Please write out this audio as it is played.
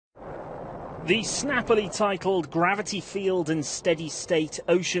The snappily titled Gravity Field and Steady State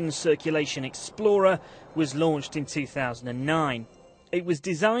Ocean Circulation Explorer was launched in 2009. It was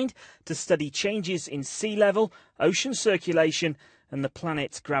designed to study changes in sea level, ocean circulation and the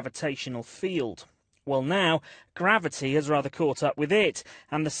planet's gravitational field. Well, now gravity has rather caught up with it,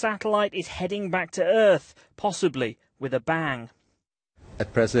 and the satellite is heading back to Earth, possibly with a bang.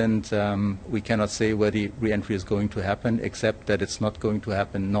 At present, we cannot say where the re-entry is going to happen, except that it's not going to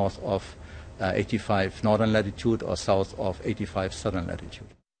happen north of 85 northern latitude or south of 85 southern latitude.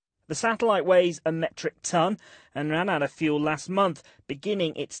 The satellite weighs a metric ton and ran out of fuel last month,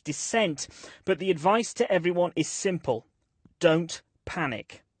 beginning its descent. But the advice to everyone is simple: don't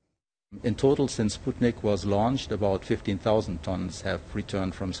panic. In total, since Sputnik was launched, about 15,000 tons have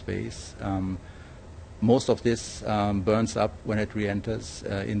returned from space. Most of this burns up when it re-enters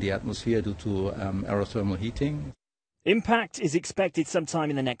in the atmosphere due to aerothermal heating. Impact is expected sometime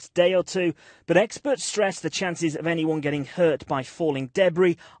in the next day or two, but experts stress the chances of anyone getting hurt by falling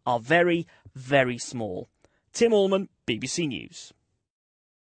debris are very, very small. Tim Allman, BBC News.